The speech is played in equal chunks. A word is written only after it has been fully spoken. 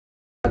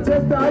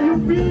Rochester, how you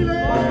feeling? They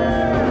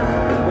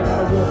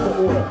got a war for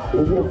order,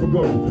 a war for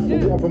gold,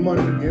 a war for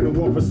money, and a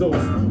war for souls.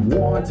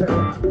 War on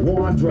terror,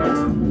 war on drugs,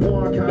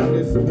 war on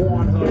kindness, war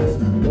on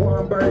hugs, war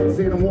on birds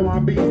and a war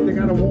on bees. They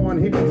got a war on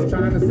hippies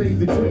trying to save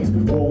the trees.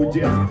 War with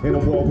jets and a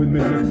war with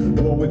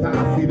missiles. War with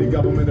high see the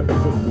government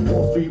officials.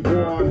 Wall Street,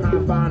 war on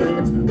high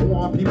finance.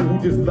 War on people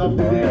who just love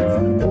to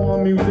dance. War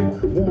on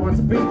music, war on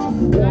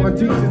speech, war on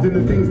teachers and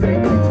the things they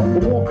teach.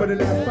 A war for the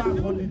last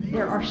 500 years.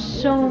 There are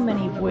so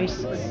many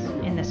voices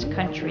in this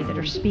country that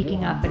are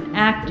speaking up and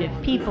active,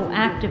 people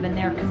active in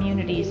their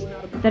communities,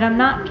 that I'm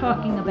not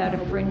talking about a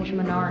fringe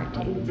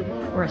minority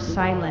or a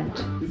silent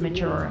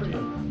majority,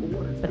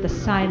 but the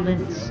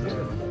silenced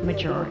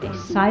majority,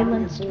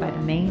 silenced by the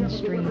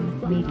mainstream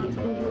media.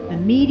 The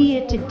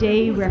media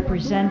today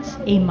represents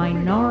a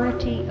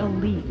minority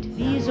elite.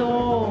 These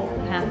all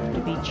have to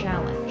be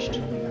challenged,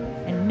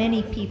 and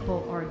many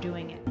people are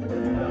doing it.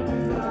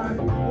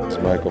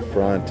 It's Michael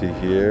Franti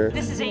here.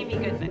 This is Amy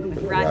Goodman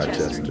with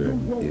Rochester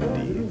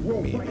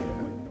Indymedia.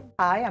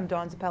 Hi, I'm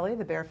Dawn Zappelli,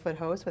 the Barefoot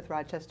host with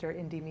Rochester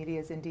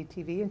Indymedia's Indy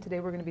TV, and today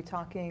we're going to be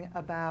talking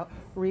about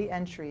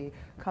re-entry,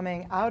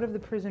 coming out of the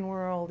prison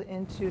world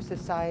into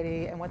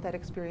society and what that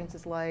experience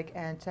is like,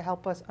 and to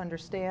help us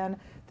understand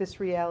this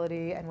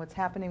reality and what's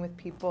happening with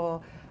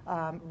people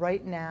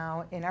right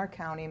now in our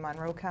county,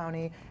 Monroe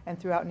County, and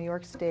throughout New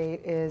York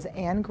State is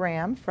Ann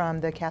Graham from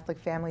the Catholic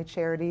Family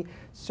Charity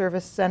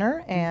Service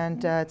Center,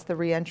 and it's the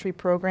re-entry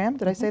program.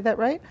 Did I say that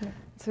right? Yeah.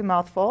 It's a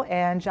mouthful.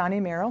 And Johnny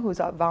Merrill, who's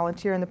a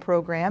volunteer in the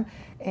program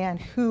and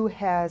who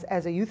has,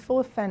 as a youthful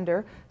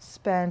offender,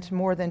 spent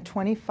more than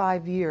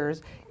 25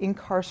 years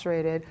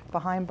incarcerated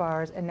behind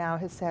bars, and now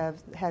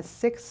has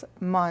 6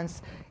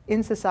 months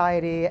in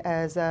society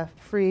as a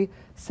free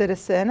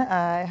citizen.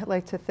 I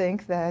like to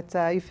think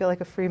that you feel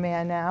like a free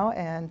man now,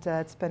 and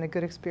it's been a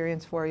good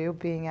experience for you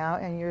being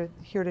out, and you're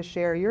here to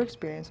share your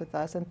experience with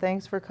us, and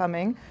thanks for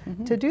coming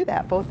to do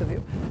that, both of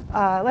you.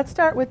 Let's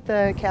start with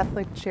the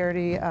Catholic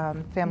Charity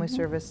Family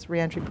Service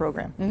Reentry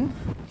Program.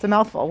 It's a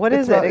mouthful. What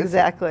is it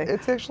exactly?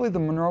 It's actually the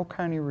Monroe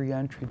County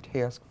Reentry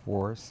Task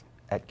Force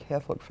at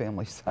Catholic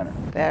Family Center.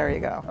 There you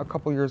go. A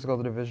couple years ago,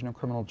 the Division of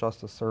Criminal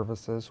Justice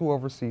Services, who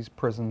oversees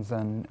prisons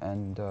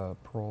and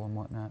parole and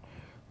whatnot,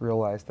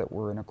 realized that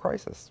we're in a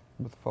crisis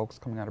with folks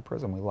coming out of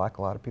prison. We lock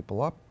a lot of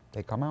people up,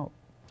 they come out.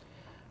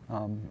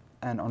 And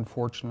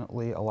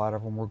unfortunately, a lot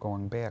of them were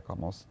going back,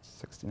 almost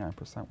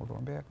 69% were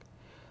going back.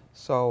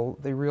 So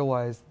they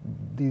realized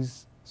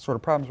these sort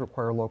of problems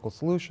require local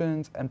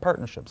solutions and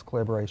partnerships,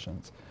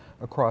 collaborations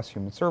across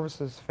human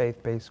services,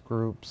 faith-based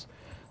groups,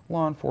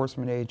 law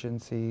enforcement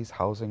agencies,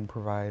 housing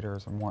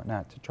providers, and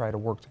whatnot, to try to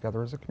work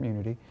together as a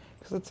community,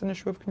 because it's an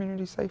issue of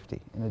community safety,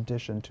 in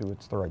addition to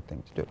it's the right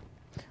thing to do.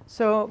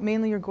 So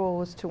mainly your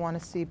goal is to want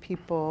to see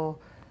people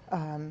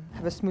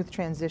have a smooth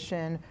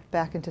transition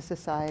back into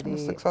society, a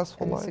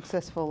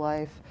successful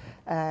life,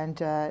 and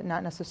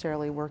not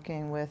necessarily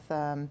working with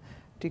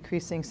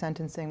decreasing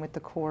sentencing with the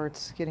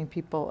courts, getting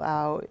people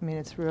out. I mean,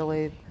 it's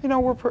really... You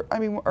know,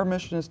 our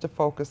mission is to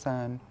focus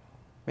on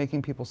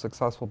making people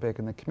successful back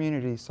in the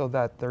community so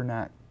that they're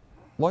not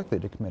likely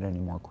to commit any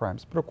more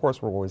crimes. But of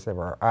course, we'll always have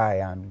our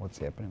eye on what's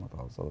happening with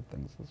all those other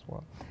things as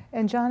well.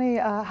 And Johnny,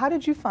 how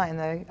did you find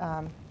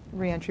the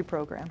re-entry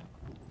program?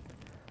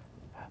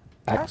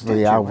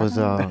 Actually, I was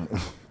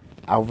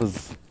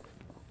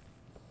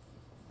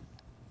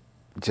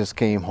just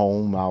came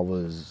home. I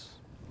was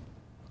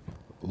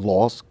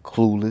lost,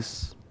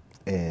 clueless,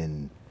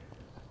 and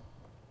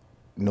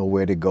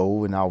nowhere to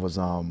go. And I was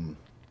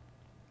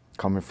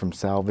coming from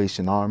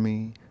Salvation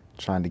Army,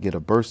 trying to get a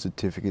birth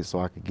certificate so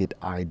I could get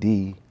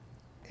ID.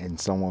 And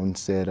someone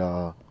said,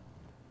 you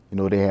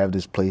know, they have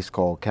this place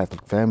called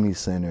Catholic Family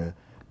Center.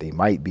 They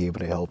might be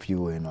able to help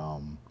you. And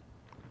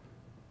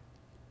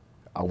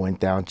I went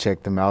down,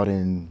 checked them out,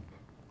 and,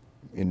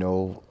 you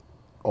know,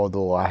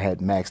 although I had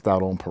maxed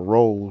out on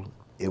parole,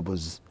 it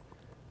was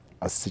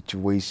a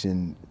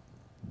situation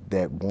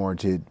that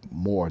warranted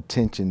more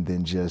attention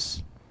than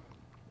just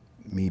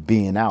me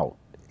being out.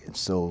 And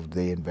so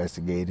they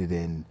investigated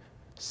and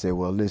said,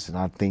 well, listen,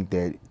 I think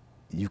that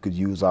you could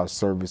use our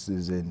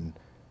services, and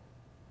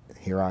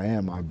here I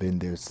am. I've been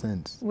there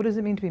since. What does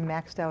it mean to be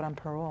maxed out on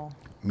parole?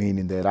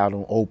 Meaning that I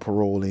don't owe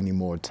parole any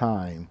more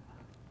time.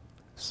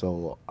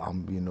 So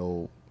I'm, you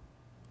know,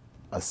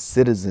 a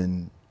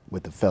citizen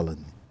with a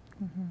felony.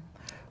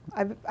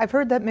 I've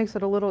heard that makes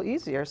it a little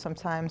easier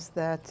sometimes,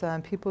 that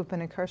people who've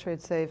been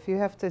incarcerated say if you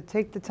have to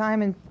take the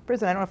time in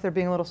prison, I don't know if they're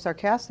being a little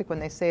sarcastic when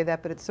they say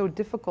that, but it's so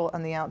difficult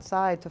on the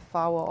outside to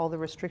follow all the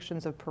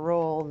restrictions of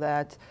parole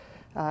that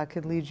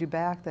could lead you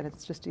back, that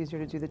it's just easier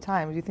to do the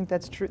time. Do you think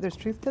that's true? There's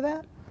truth to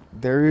that?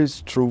 There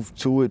is truth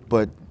to it,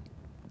 but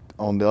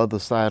on the other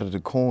side of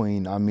the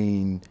coin, I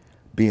mean,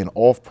 being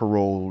off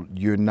parole,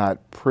 you're not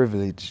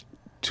privileged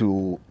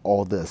to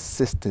all the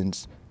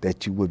assistance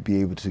that you would be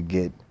able to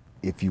get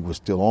if you were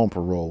still on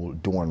parole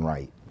doing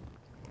right.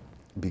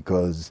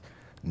 Because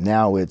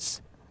now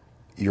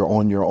you're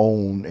on your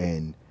own,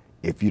 and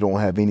if you don't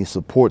have any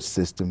support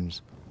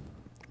systems,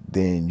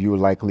 then you're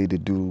likely to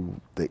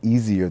do the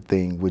easier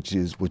thing, which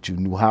is what you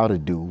knew how to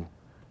do,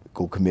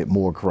 go commit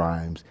more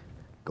crimes,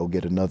 go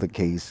get another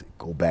case,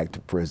 go back to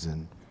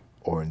prison,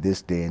 or in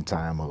this day and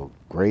time, a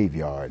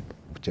graveyard,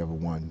 whichever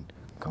one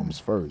comes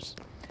first.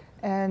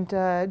 And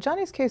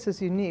Johnny's case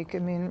is unique, I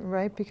mean,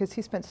 right, because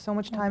he spent so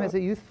much time as a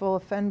youthful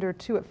offender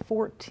too at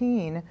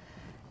 14,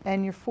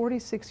 and you're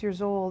 46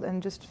 years old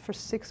and just for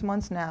 6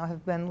 months now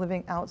have been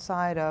living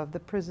outside of the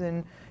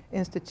prison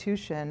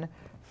institution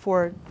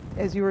for,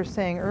 as you were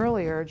saying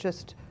earlier,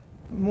 just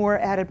more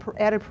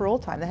added parole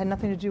time that had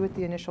nothing to do with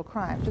the initial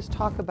crime. Just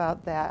talk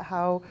about that,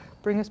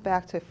 bring us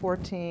back to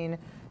 14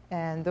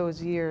 and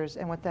those years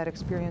and what that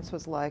experience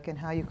was like and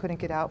how you couldn't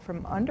get out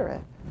from under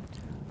it.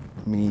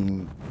 I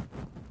mean,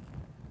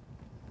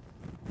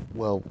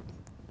 well,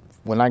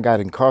 when I got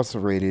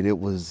incarcerated, it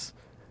was,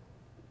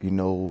 you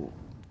know,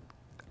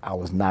 I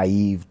was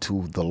naive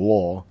to the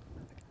law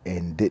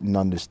and didn't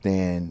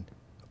understand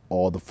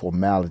all the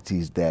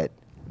formalities that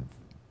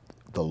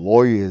the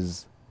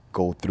lawyers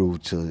go through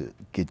to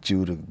get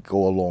you to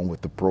go along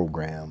with the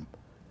program.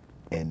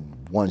 And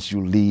once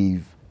you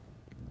leave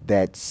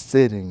that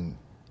sitting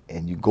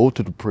and you go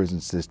to the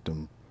prison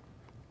system,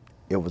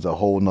 it was a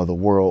whole nother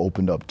world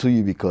opened up to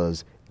you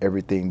because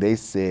everything they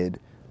said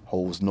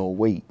holds no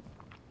weight.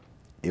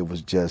 It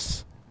was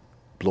just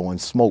blowing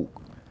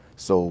smoke.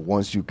 So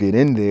once you get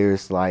in there,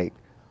 it's like,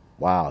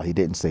 wow, he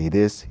didn't say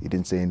this, he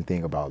didn't say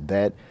anything about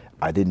that,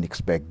 I didn't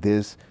expect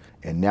this,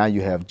 and now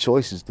you have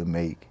choices to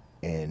make.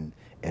 And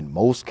in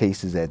most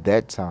cases at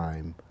that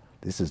time,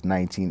 this is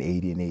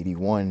 1980 and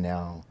 81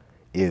 now,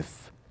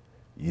 if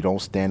you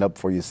don't stand up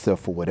for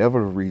yourself for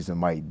whatever the reason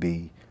might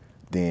be,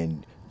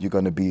 then you're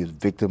going to be a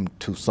victim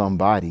to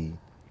somebody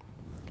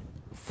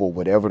for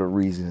whatever the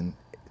reason,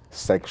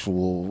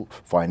 sexual,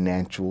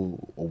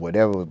 financial, or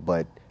whatever.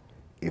 But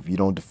if you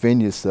don't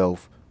defend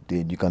yourself,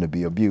 then you're going to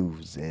be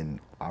abused, and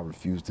I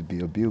refuse to be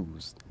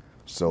abused.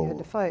 So you had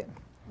to fight,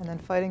 and then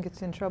fighting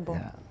gets you in trouble.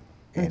 Yeah.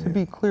 And to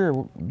be clear,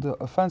 the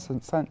offense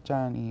that sent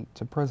Johnny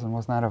to prison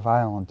was not a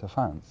violent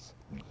offense.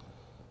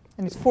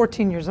 And he's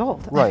 14 years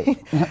old. Right.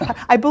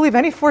 I believe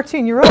any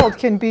 14-year-old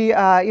can be,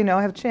 you know,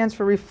 have a chance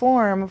for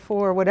reform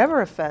for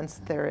whatever offense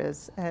there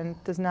is, and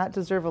does not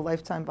deserve a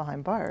lifetime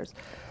behind bars.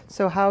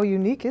 So how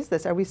unique is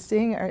this? Are we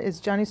seeing, is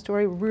Johnny's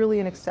story really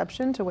an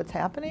exception to what's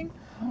happening?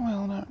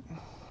 Well, not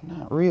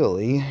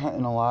really,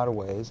 in a lot of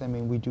ways. I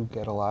mean, we do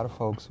get a lot of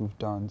folks who've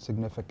done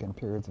significant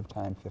periods of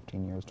time,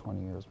 15 years,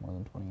 20 years, more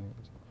than 20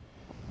 years.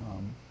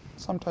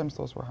 Sometimes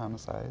those were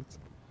homicides.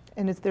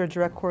 And is there a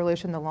direct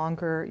correlation? The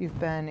longer you've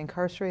been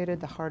incarcerated,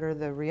 the harder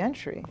the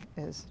re-entry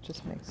is.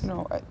 Just makes. You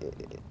know,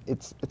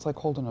 it's like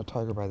holding a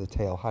tiger by the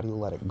tail. How do you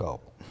let it go?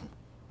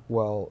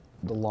 Well,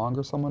 the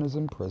longer someone is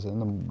in prison,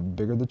 the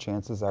bigger the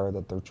chances are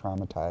that they're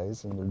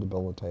traumatized and they're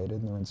debilitated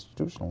and they're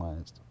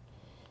institutionalized.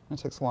 And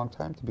it takes a long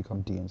time to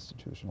become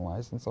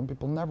deinstitutionalized, and some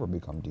people never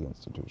become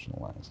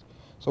deinstitutionalized.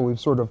 So we've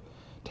sort of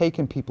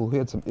taken people who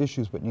had some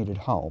issues but needed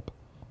help,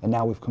 and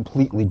now we've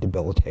completely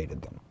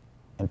debilitated them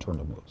and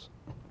turned them loose.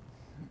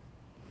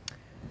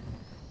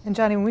 And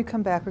Johnny, when we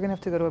come back, we're going to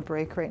have to go to a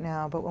break right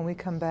now, but when we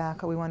come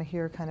back, we want to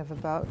hear kind of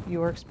about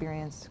your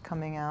experience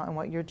coming out and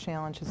what your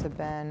challenges have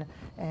been,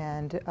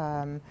 and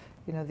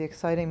you know, the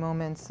exciting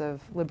moments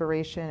of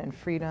liberation and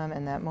freedom,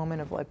 and that moment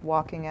of like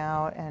walking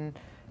out, and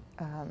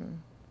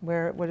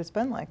what it's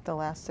been like the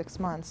last 6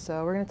 months.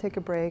 So we're going to take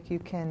a break. You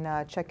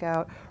can check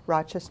out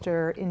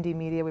Rochester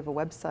Indymedia. We have a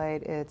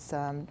website. It's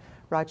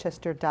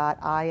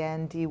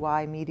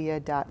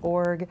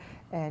rochester.indymedia.org,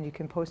 and you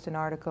can post an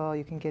article,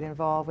 you can get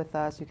involved with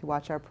us, you can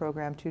watch our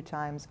program 2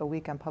 times a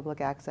week on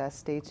public access.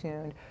 Stay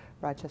tuned.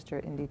 Rochester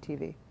Indy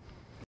TV.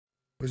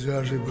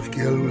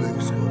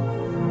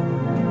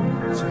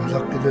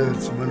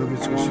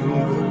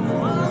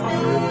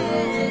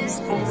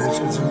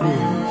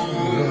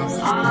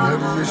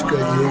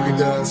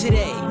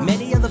 Today,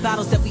 many of the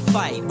battles that we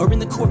fight are in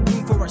the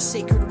courtroom for our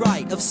sacred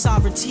right of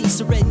sovereignty.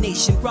 So Red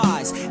Nation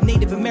rise,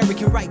 Native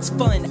American Rights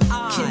Fund.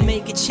 I can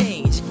make a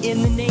change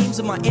in the names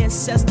of my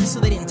ancestors so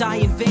they didn't die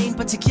in vain,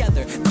 but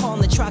together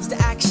calling the tribes to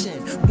action.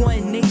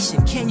 One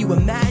nation, can you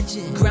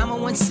imagine? Grandma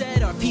once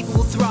said our people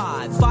will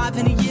thrive.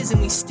 500 years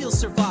and we still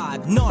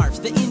survive.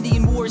 NARF, the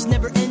Indian Wars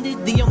never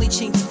ended. The only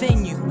changed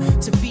venue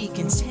to be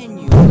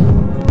continued.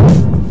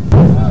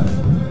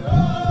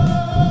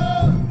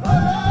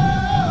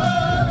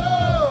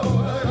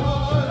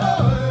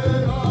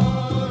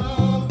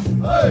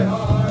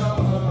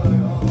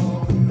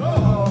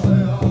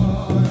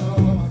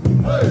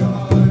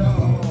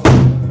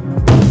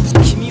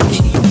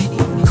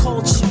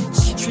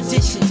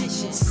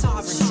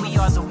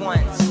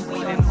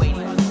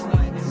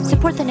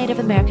 Support the Native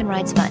American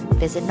Rights Fund.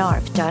 Visit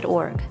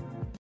narf.org.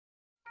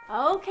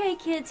 Okay,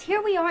 kids,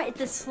 here we are at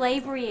the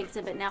slavery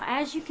exhibit. Now,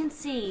 as you can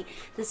see,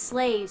 the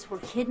slaves were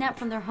kidnapped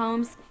from their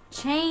homes,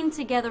 chained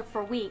together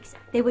for weeks.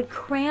 They would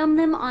cram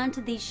them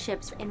onto these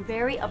ships in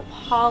very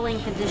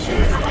appalling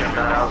conditions.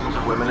 Thousands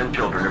of women and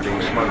children are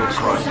being smuggled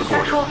across the border.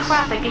 Sexual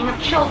trafficking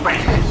of children.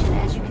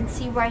 As you can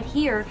see right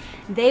here,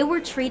 they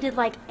were treated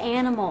like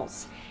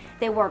animals.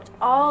 They worked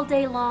all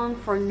day long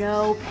for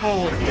no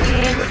pay.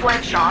 In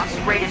sweatshops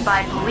raided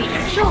by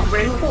police,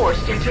 children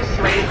forced into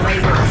slave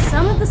labor.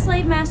 Some of the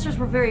slave masters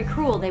were very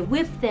cruel. They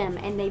whipped them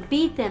and they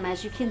beat them,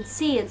 as you can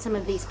see in some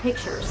of these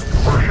pictures.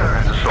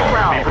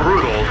 Assault be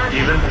brutal,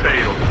 even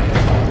fatal.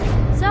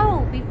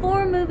 So,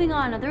 before moving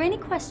on, are there any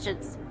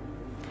questions?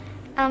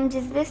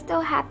 Does this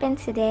still happen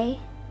today?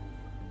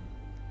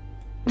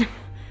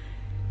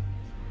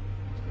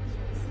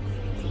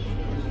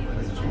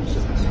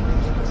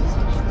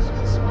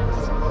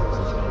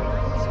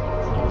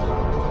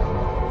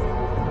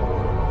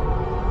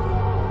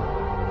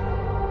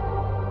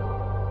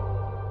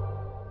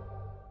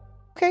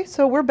 Okay,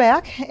 so we're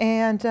back,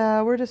 and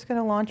we're just going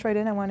to launch right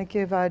in. I want to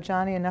give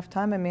Johnny enough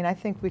time. I mean, I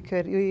think we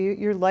could,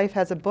 your life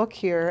has a book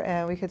here,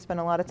 and we could spend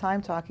a lot of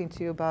time talking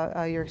to you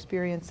about your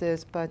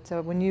experiences, but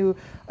when you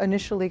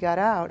initially got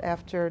out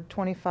after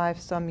 25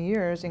 some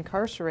years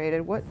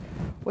incarcerated,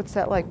 what's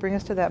that like? Bring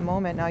us to that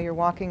moment. Now you're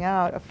walking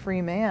out a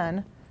free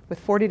man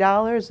with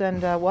 $40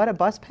 and what, a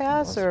bus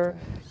pass? Or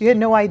you had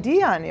no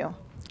ID on you?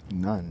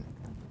 None.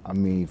 I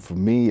mean, for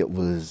me, it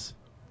was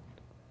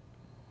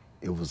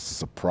a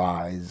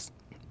surprise.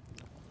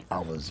 I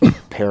was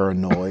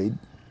paranoid.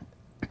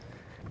 I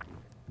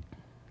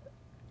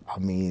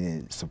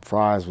mean,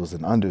 surprise was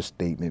an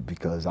understatement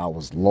because I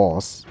was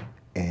lost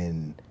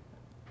and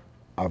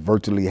I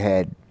virtually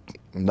had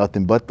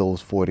nothing but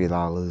those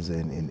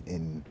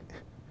 $40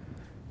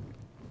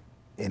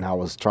 and I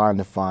was trying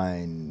to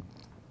find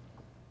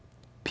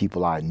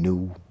people I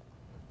knew,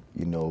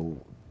 you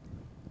know,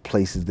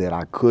 places that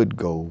I could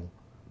go,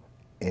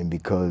 and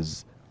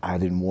because I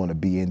didn't want to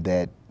be in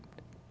that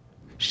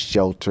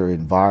shelter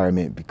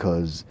environment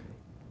because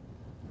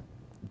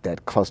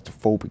that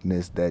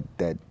claustrophobicness,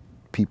 that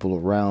people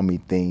around me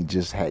thing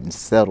just hadn't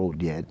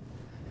settled yet.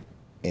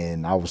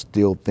 And I was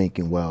still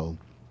thinking, well,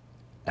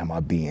 am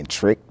I being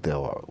tricked,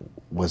 or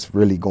what's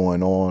really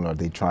going on? Are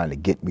they trying to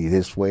get me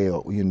this way?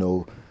 Or, you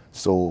know,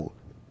 so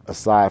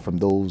aside from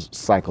those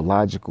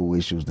psychological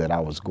issues that I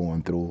was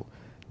going through,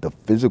 the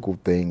physical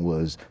thing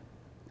was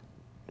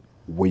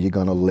where you're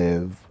gonna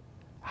live,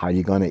 how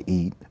you're gonna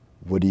eat,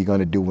 what are you going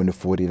to do when the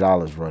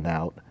 $40 run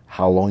out?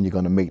 How long you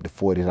going to make the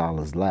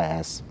 $40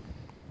 last?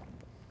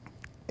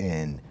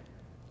 And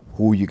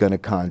who you going to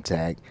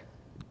contact?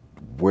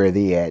 Where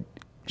they at?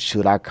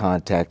 Should I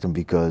contact them?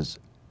 Because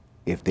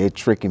if they're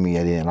tricking me,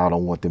 then I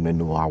don't want them to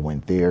know I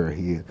went there or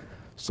here.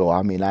 So,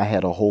 I mean, I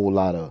had a whole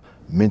lot of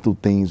mental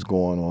things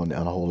going on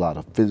and a whole lot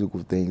of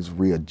physical things,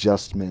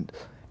 readjustment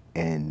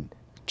and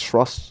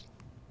trust,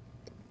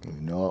 you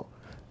know.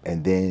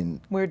 And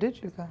then... Where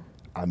did you go?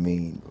 I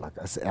mean, like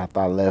I said,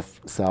 after I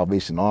left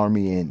Salvation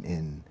Army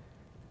and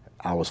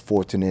I was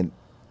fortunate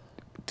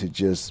to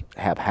just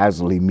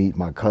haphazardly meet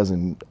my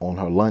cousin on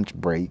her lunch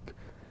break,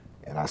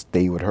 and I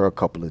stayed with her a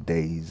couple of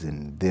days,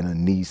 and then a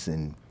niece,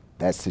 and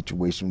that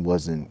situation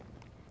wasn't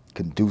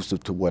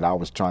conducive to what I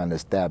was trying to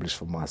establish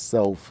for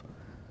myself.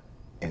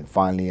 And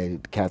finally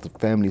at the Catholic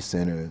Family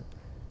Center,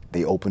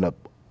 they opened up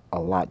a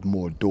lot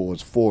more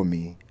doors for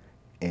me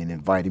and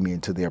invited me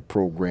into their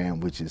program,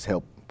 which has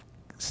helped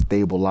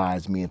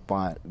stabilize me and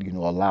find, you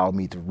know, allow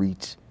me to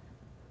reach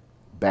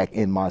back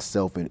in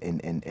myself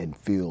and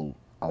feel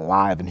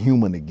alive and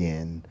human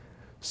again,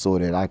 so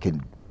that I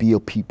can be a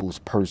people's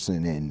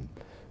person and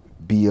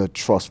be a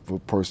trustful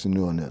person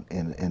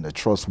and a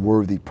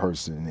trustworthy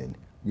person. And,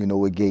 you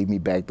know, it gave me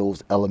back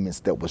those elements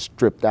that were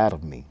stripped out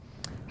of me.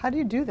 How do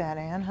you do that,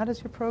 Ann? How does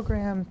your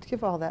program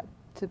give all that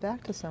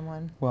back to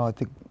someone? Well, I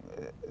think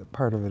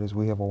part of it is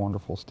we have a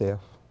wonderful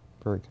staff,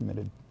 very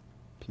committed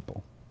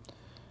people.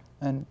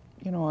 And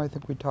you know, I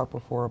think we talked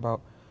before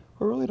about,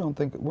 we really don't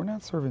think, we're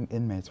not serving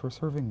inmates, we're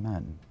serving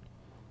men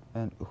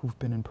and who've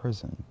been in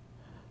prison,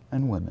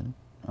 and women,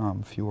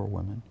 fewer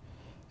women.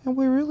 And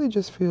we really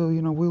just feel,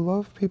 you know, we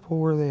love people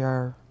where they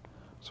are,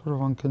 sort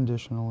of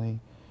unconditionally.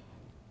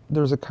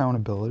 There's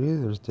accountability,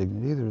 there's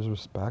dignity, there's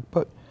respect,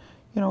 but,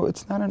 you know,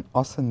 it's not an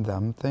us and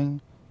them thing.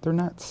 They're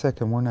not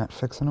sick and we're not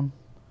fixing them.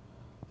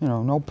 You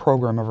know, no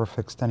program ever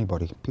fixed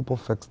anybody. People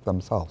fix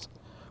themselves.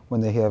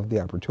 When they have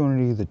the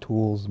opportunity, the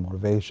tools, the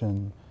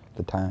motivation,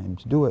 the time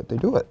to do it, they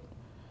do it.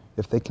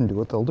 If they can do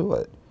it, they'll do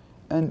it.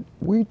 And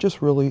we just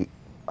really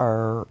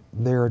are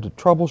there to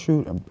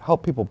troubleshoot and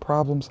help people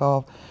problem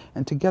solve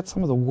and to get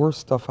some of the worst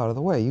stuff out of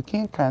the way. You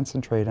can't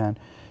concentrate on,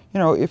 you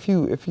know, if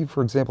you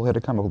for example, had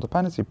a chemical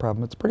dependency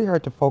problem, it's pretty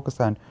hard to focus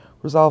on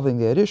resolving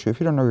that issue if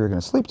you don't know you're going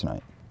to sleep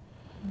tonight.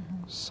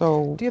 Mm-hmm.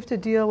 So, do you have to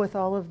deal with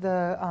all of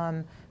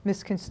the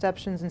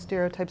misconceptions and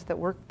stereotypes that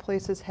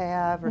workplaces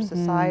have, or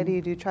society?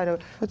 Do you try to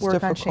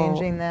work on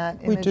changing that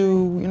imagery? We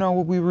do. You know,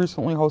 we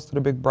recently hosted a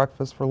big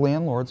breakfast for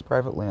landlords,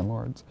 private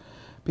landlords,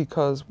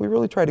 because we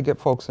really try to get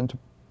folks into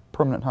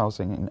permanent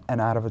housing and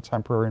out of a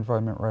temporary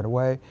environment right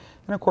away.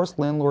 And of course,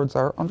 landlords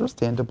are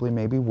understandably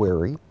maybe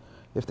wary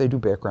if they do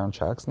background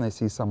checks and they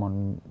see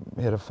someone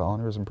hit a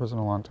felony or is in prison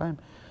a long time.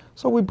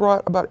 So we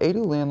brought about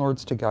 80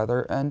 landlords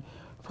together, and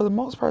for the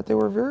most part, they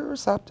were very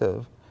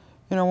receptive.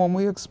 You know, when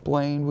we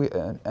explained,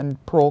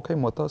 and parole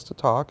came with us to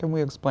talk, and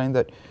we explained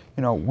that,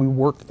 you know, we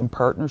work in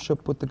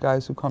partnership with the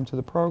guys who come to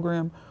the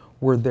program.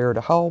 We're there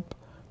to help.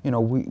 You know,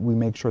 we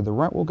make sure the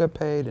rent will get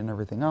paid and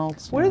everything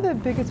else. What are the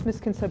biggest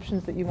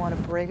misconceptions that you want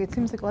to break? It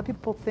seems like a lot of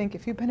people think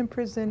if you've been in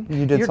prison,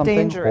 you did you're something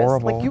dangerous.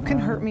 horrible. Like you can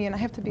hurt me and I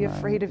have to be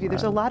afraid of you.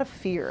 There's a lot of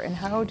fear. And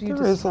how do you dispel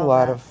that? There is a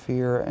lot of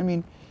fear. I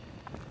mean,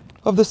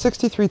 of the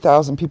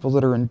 63,000 people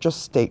that are in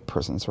just state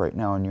prisons right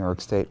now in New York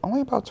State,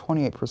 only about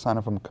 28%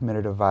 of them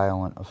committed a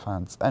violent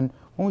offense. And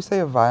when we say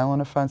a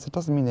violent offense, it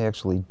doesn't mean they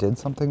actually did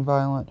something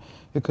violent.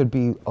 It could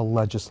be a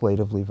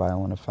legislatively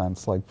violent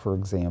offense, like, for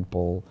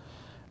example,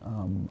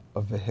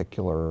 a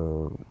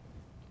vehicular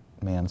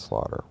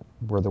manslaughter,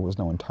 where there was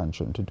no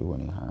intention to do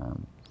any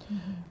harm.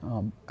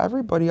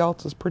 Everybody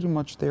else is pretty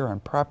much there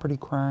on property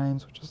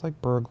crimes, which is like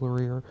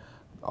burglary or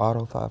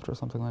auto theft or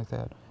something like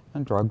that.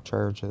 And drug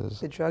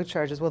charges. The drug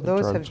charges. Well,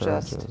 those have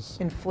just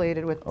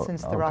inflated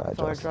since the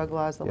Rockefeller drug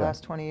laws the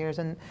last 20 years,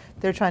 and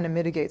they're trying to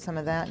mitigate some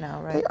of that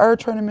now, right? They are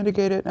trying to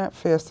mitigate it, not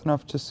fast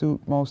enough to suit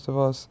most of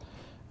us.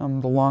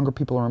 The longer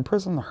people are in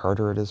prison, the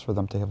harder it is for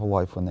them to have a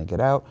life when they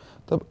get out.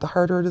 The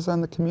harder it is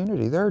on the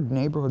community. There are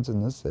neighborhoods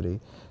in this city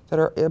that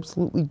are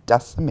absolutely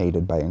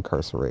decimated by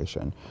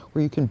incarceration,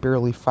 where you can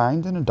barely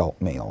find an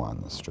adult male on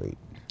the street.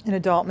 An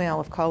adult male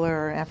of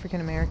color or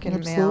African-American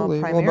male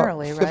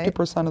primarily, well, about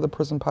 50% right? of the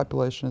prison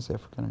population is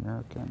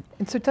African-American.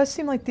 And so it does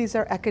seem like these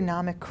are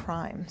economic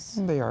crimes.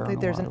 They are.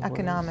 There's an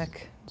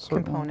economic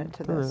component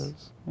to this. There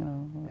is, you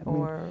know,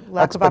 or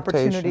lack of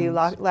opportunity,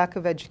 lack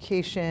of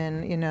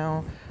education, you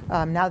know,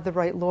 not the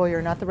right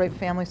lawyer, not the right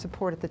family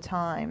support at the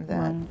time.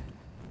 That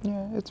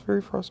Yeah, it's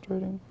very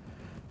frustrating.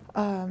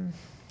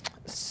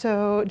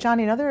 So,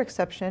 Johnny, another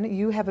exception,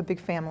 you have a big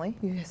family.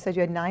 You said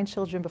you had 9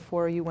 children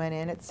before you went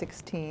in at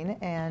 16.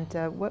 And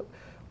what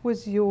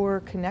was your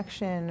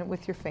connection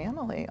with your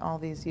family all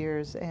these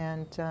years?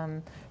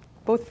 And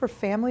both for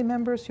family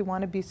members who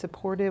want to be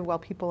supportive while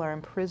people are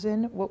in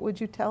prison, what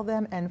would you tell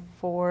them? And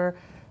for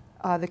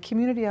the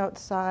community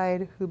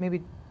outside who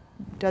maybe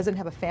doesn't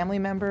have a family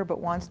member but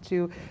wants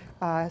to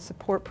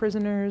support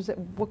prisoners,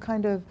 what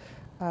kind of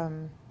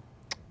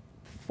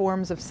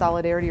forms of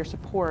solidarity or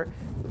support,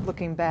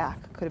 looking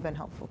back, could have been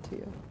helpful to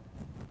you?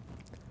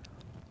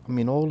 I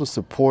mean, all the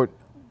support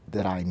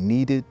that I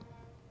needed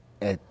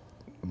at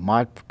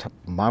my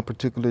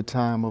particular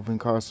time of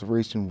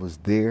incarceration was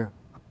there.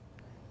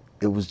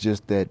 It was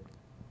just that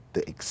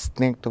the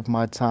extent of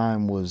my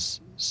time was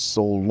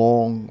so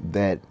long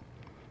that,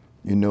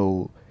 you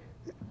know,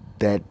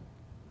 that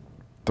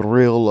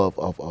thrill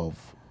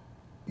of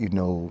you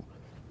know,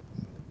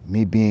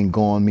 me being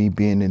gone, me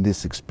being in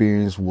this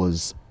experience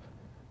was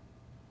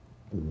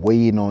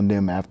weighing on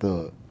them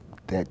after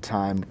that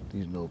time,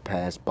 you know,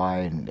 passed by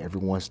and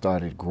everyone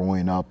started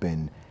growing up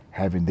and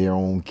having their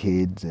own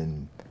kids,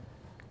 and,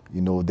 you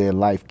know, their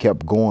life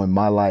kept going.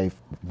 My life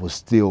was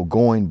still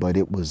going, but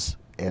it was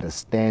at a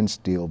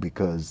standstill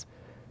because,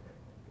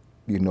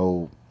 you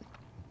know,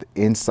 the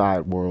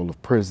inside world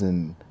of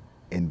prison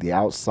and the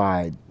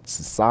outside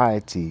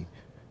society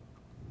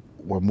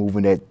were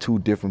moving at two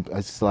different,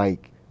 it's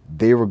like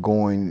they were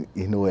going,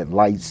 you know, at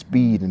light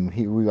speed, and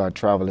here we are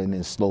traveling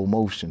in slow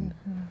motion.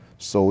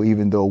 So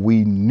even though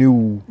we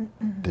knew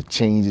the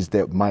changes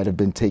that might have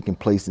been taking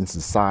place in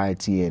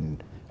society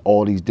and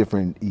all these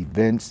different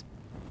events,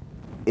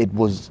 it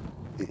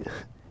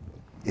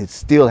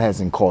still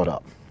hasn't caught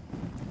up.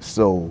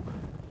 So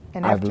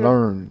I've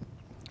learned.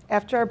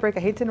 After our break,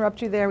 I hate to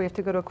interrupt you there, we have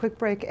to go to a quick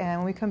break,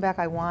 and when we come back,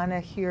 I want to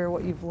hear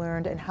what you've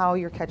learned and how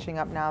you're catching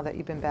up now that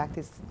you've been back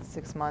these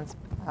 6 months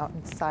out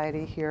in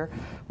society here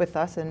with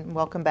us. And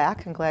welcome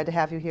back, and glad to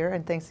have you here,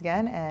 and thanks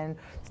again, and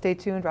stay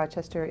tuned,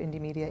 Rochester,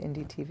 Indymedia,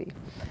 Indy TV.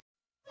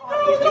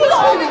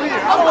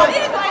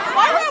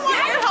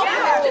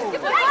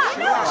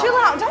 Chill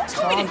out. Don't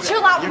tell me to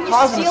chill out when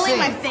you're stealing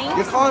my things.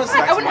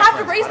 I wouldn't have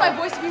to raise my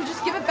voice if you would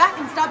just give it back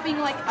and stop being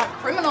like a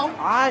criminal.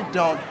 I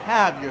don't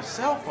have your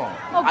cell phone.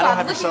 Oh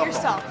God, look at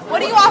yourself.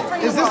 What are you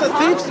offering? Is this a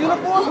thief's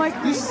uniform?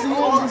 You see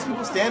all these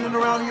people standing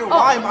around here?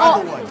 Why am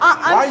I the one?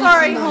 I'm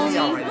sorry,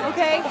 homie.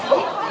 Okay?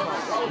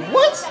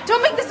 What?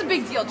 Don't make this a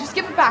big deal. Just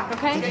give it back,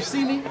 okay? Did you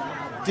see me?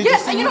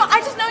 Yes, you know,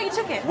 I just know you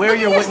took it. Where are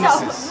your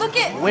witnesses? Look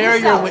at Where are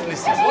your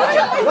witnesses? Did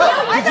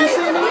you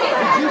see me?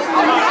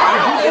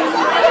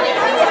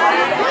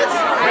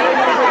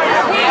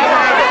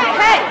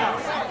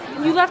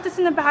 Hey, you left us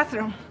in the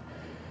bathroom.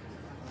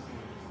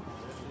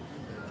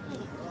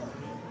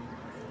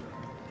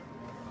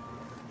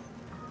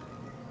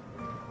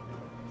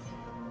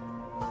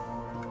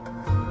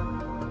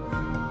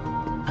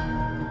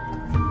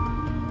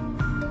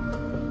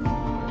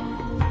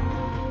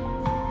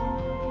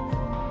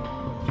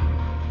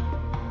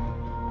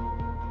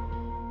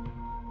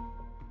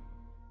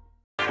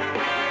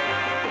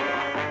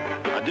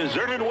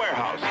 Deserted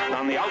warehouse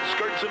on the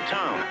outskirts of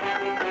town.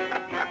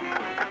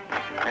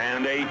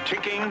 And a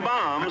ticking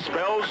bomb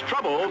spells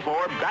trouble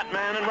for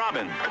Batman and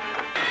Robin.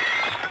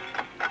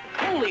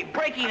 Holy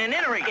breaking and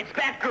entering! It's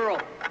Batgirl!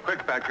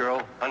 Quick,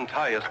 Batgirl,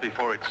 untie us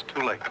before it's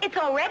too late. It's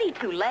already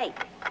too late.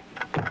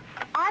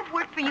 I've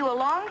worked for you a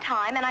long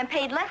time, and I'm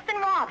paid less than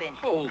Robin.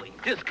 Holy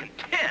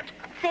discontent.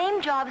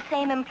 Same job,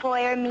 same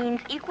employer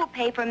means equal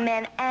pay for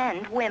men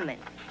and women.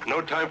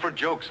 No time for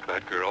jokes,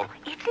 Batgirl.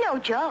 It's no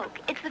joke.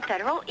 It's the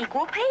federal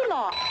equal pay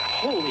law.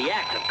 Holy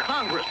act of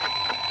Congress.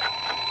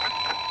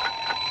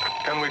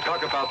 Can we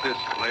talk about this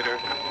later?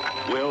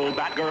 Will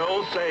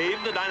Batgirl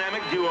save the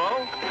dynamic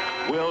duo?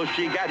 Will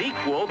she get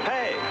equal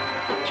pay?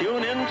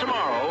 Tune in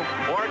tomorrow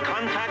or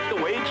contact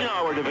the Wage and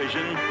Hour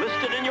Division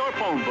listed in your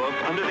phone book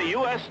under the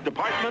U.S.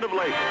 Department of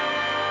Labor.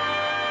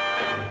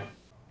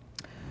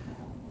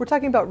 We're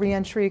talking about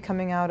re-entry,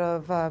 coming out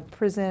of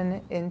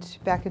prison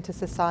back into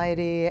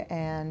society.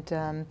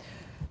 And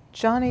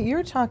Johnny,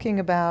 you're talking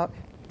about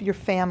your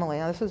family.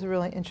 Now, this is a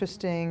really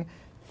interesting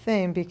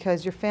thing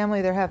because your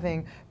family, they're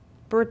having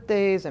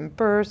birthdays and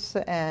births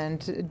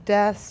and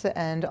deaths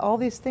and all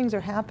these things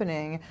are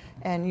happening,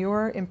 and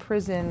you're in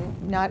prison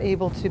not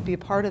able to be a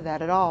part of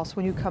that at all. So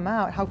when you come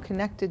out, how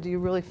connected do you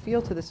really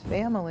feel to this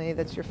family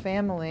that's your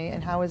family,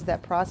 and how is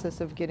that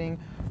process of getting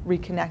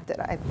reconnected?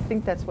 I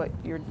think that's what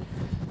you're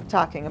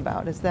talking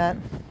about. Is that?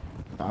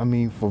 I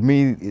mean, for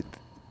me,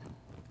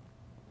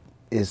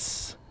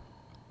 it's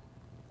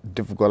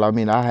difficult. I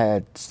mean, I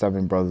had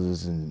 7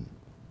 brothers and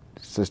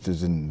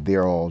sisters, and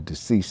they're all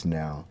deceased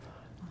now.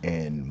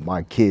 And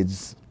my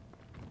kids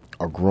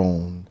are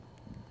grown.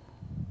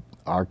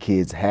 Our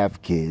kids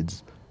have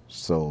kids.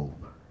 So,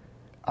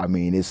 I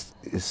mean, it's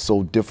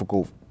so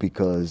difficult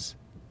because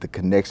the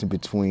connection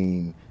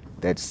between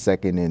that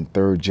second and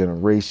third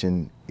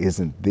generation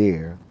isn't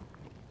there.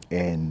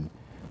 And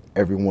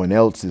everyone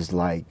else is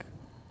like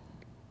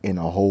in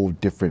a whole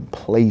different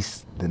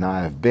place than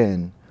I have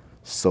been.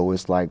 So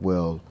it's like,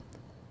 well,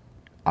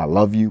 I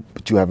love you,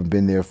 but you haven't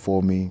been there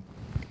for me.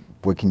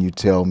 What can you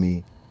tell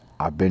me?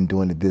 I've been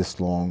doing it this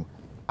long,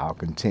 I'll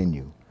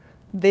continue.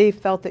 They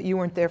felt that you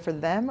weren't there for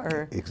them,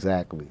 or?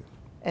 Exactly.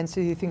 And so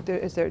you think do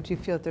you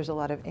feel that there's a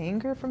lot of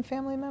anger from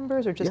family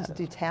members, or just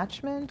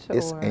detachment?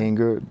 It's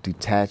anger,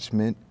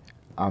 detachment.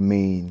 I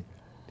mean,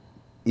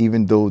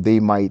 even though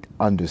they might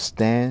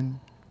understand,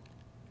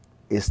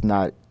 it's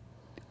not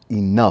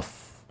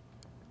enough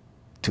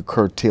to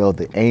curtail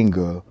the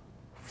anger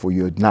for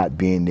your not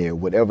being there,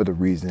 whatever the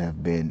reason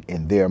have been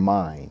in their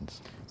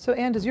minds. So,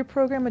 Ann, does your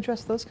program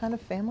address those kind of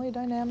family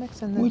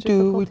dynamics and the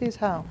difficulties?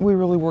 How? We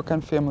really work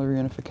on family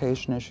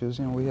reunification issues.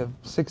 You know, we have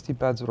 60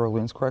 beds at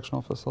Orleans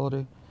Correctional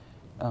Facility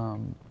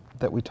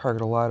that we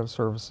target a lot of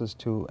services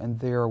to, and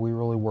there we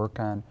really work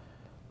on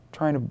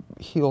trying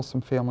to heal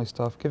some family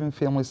stuff, giving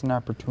families an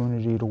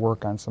opportunity to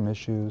work on some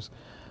issues.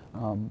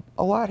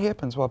 A lot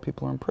happens while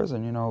people are in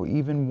prison, you know,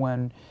 even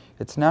when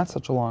it's not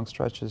such a long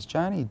stretch as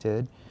Johnny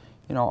did.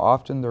 You know,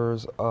 often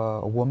there's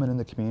a woman in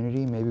the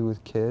community, maybe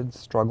with kids,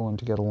 struggling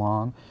to get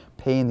along,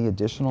 paying the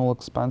additional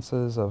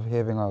expenses of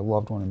having a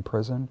loved one in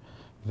prison,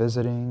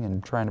 visiting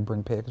and trying to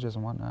bring packages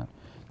and whatnot.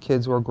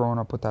 Kids who are growing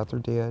up without their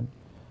dad,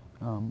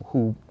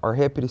 who are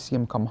happy to see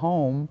him come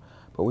home,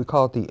 but we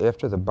call it the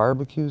after the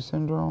barbecue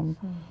syndrome,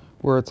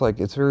 where it's like,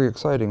 it's very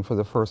exciting for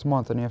the first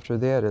month, and after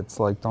that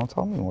it's like, don't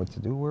tell me what to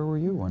do, where were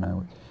you when I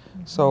was?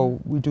 So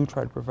we do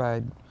try to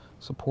provide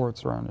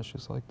supports around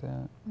issues like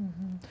that.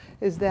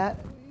 Is that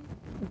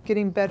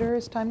getting better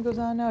as time goes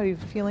on now? Are you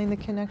feeling the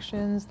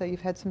connections that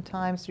you've had some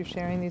time, so you're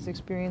sharing these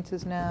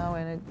experiences now,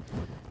 and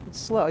it's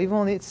slow.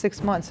 It's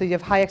 6 months, so you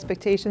have high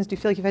expectations. Do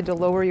you feel like you've had to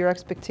lower your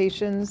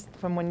expectations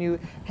from when you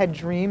had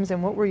dreams,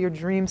 and what were your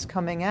dreams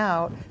coming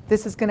out?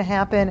 This is going to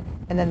happen,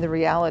 and then the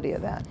reality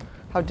of that.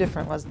 How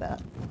different was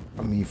that?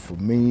 I mean, for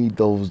me,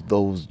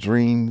 those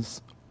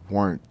dreams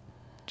weren't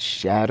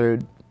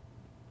shattered,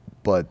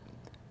 but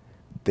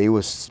they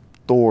were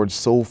stored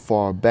so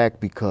far back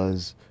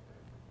because,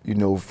 you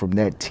know, from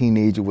that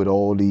teenager with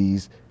all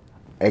these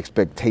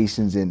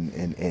expectations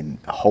and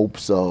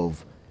hopes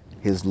of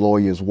his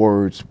lawyer's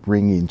words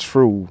ringing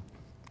true,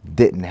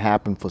 didn't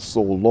happen for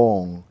so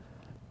long.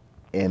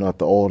 And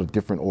after all the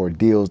different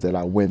ordeals that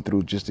I went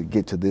through just to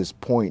get to this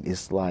point,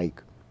 it's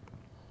like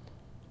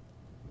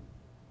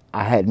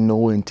I had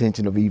no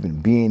intention of even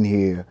being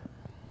here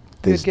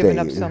this day. You've given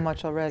up so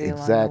much already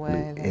along the way.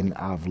 Exactly, and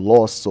I've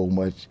lost so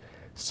much.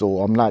 So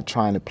I'm not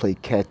trying to play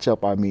catch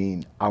up. I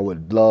mean, I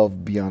would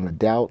love beyond a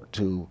doubt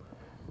to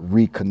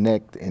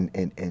reconnect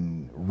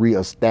and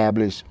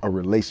reestablish a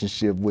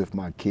relationship with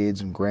my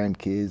kids and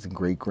grandkids and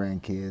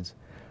great-grandkids.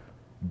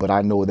 But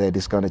I know that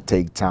it's going to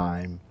take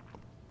time,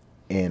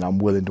 and I'm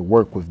willing to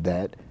work with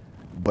that.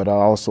 But I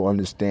also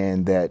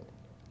understand that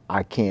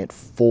I can't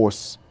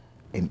force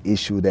an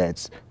issue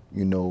that's,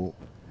 you know,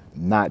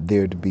 not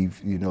there to be,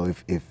 you know,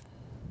 if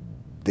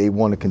they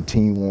want to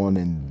continue on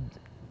and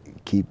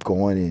keep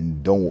going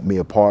and don't want me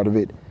a part of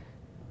it,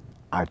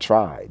 I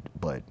tried,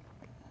 but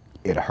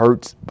it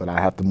hurts, but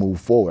I have to move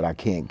forward. I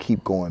can't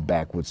keep going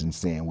backwards and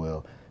saying,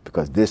 well,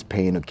 because this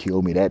pain will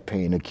kill me, that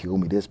pain will kill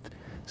me, this.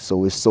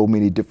 So it's so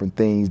many different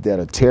things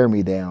that'll tear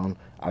me down.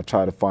 I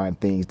try to find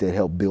things that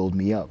help build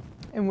me up.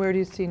 And where do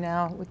you see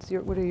now,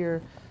 what are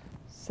your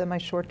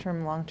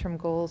semi-short-term, long-term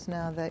goals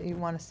now that you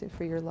want to see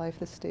for your life,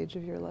 this stage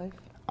of your life?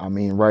 I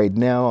mean, right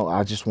now,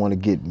 I just want to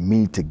get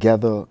me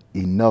together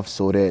enough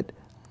so that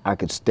I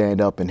could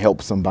stand up and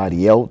help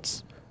somebody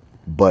else.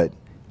 But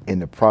in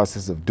the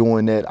process of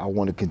doing that, I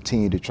want to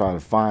continue to try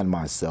to find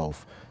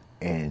myself.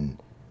 And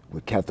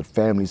with Catholic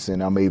Family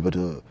Center, I'm able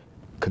to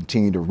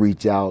continue to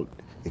reach out,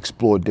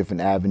 explore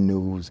different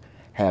avenues,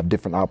 have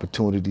different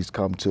opportunities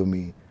come to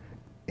me,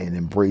 and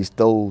embrace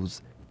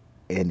those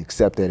and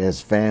accept that as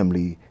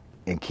family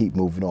and keep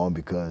moving on,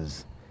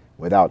 because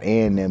without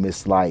Ann and them,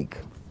 it's like,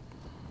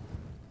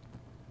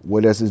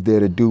 what else is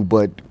there to do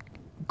but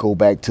go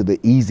back to the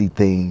easy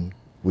thing,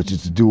 which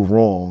is to do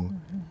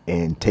wrong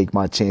and take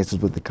my chances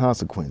with the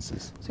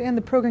consequences. So, and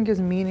the program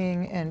gives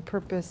meaning and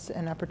purpose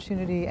and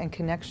opportunity and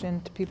connection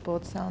to people,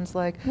 it sounds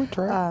like.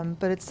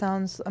 But it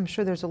sounds, I'm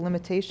sure there's a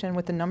limitation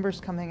with the numbers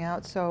coming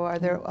out. So are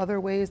there other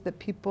ways that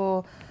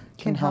people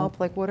can help?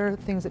 Like, what are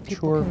things that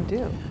people can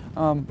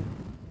do?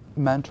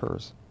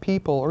 Mentors,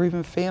 people, or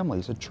even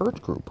families, a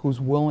church group who's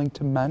willing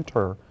to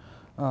mentor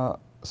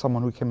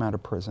someone who came out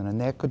of prison, and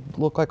that could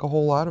look like a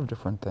whole lot of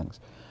different things.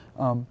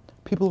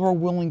 People who are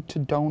willing to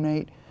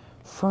donate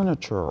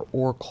furniture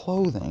or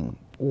clothing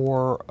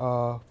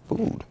or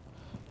food.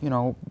 You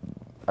know,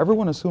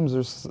 everyone assumes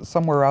there's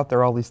somewhere out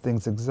there all these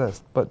things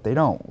exist, but they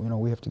don't. You know,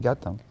 we have to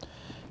get them.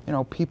 You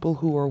know, people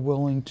who are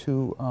willing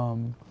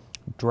to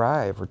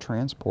drive or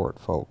transport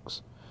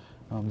folks.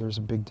 There's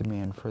a big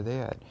demand for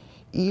that.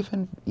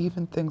 Even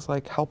things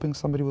like helping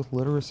somebody with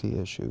literacy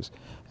issues.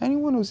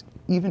 Anyone who's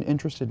even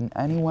interested in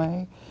any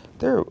way,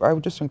 I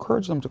would just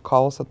encourage them to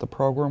call us at the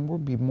program.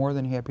 We'd be more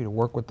than happy to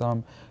work with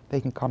them. They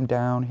can come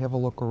down, have a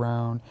look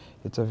around.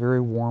 It's a very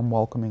warm,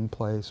 welcoming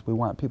place. We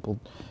want people,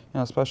 you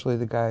know, especially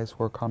the guys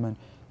who are coming,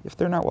 if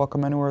they're not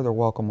welcome anywhere, they're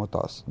welcome with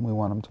us, and we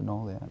want them to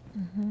know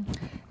that.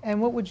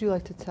 And what would you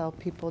like to tell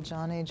people,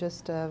 Johnny,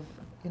 just of,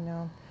 you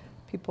know,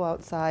 people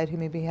outside who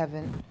maybe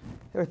haven't,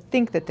 or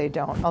think that they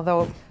don't,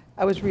 although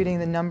I was reading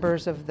the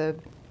numbers of the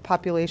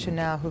population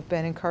now who've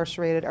been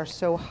incarcerated are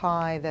so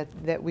high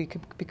that we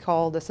could be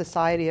called a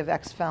society of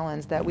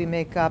ex-felons, that we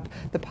make up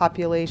the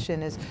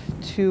population as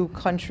two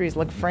countries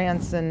like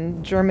France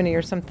and Germany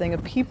or something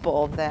of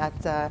people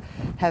that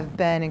have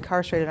been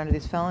incarcerated under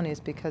these felonies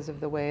because of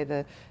the way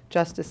the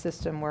justice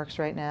system works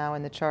right now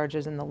and the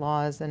charges and the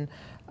laws and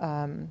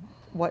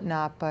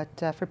whatnot.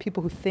 But for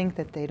people who think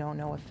that they don't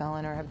know a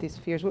felon or have these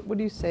fears, what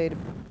do you say to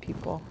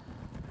people?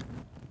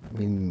 I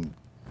mean,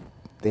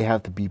 they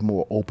have to be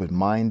more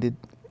open-minded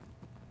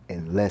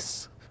and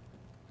less,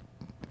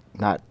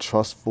 not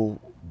trustful,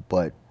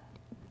 but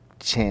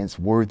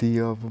chance-worthy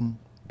of them,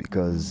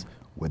 because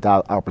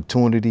without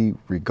opportunity,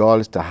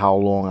 regardless to how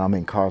long I'm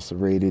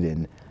incarcerated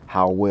and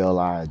how well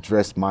I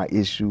address my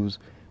issues,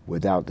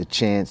 without the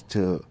chance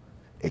to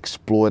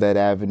explore that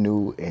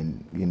avenue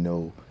and, you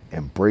know,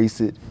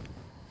 embrace it,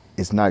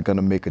 it's not going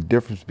to make a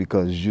difference,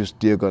 because you're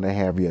still going to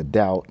have your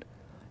doubt,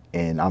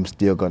 and I'm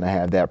still going to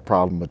have that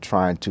problem of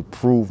trying to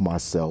prove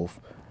myself,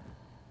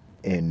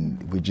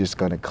 and we're just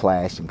going to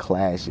clash,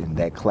 and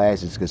that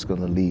clash is just going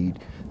to lead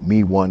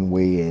me one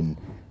way, and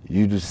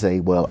you just say,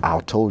 well, I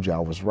told you I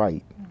was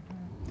right.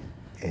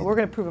 Well, we're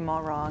going to prove them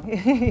all wrong.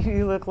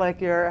 You look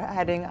like you're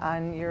heading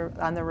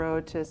on the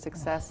road to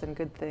success and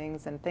good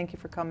things, and thank you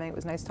for coming. It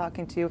was nice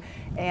talking to you,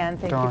 and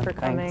thank you for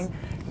coming.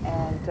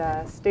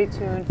 And stay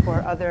tuned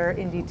for other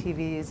Indy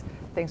TVs.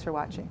 Thanks for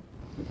watching.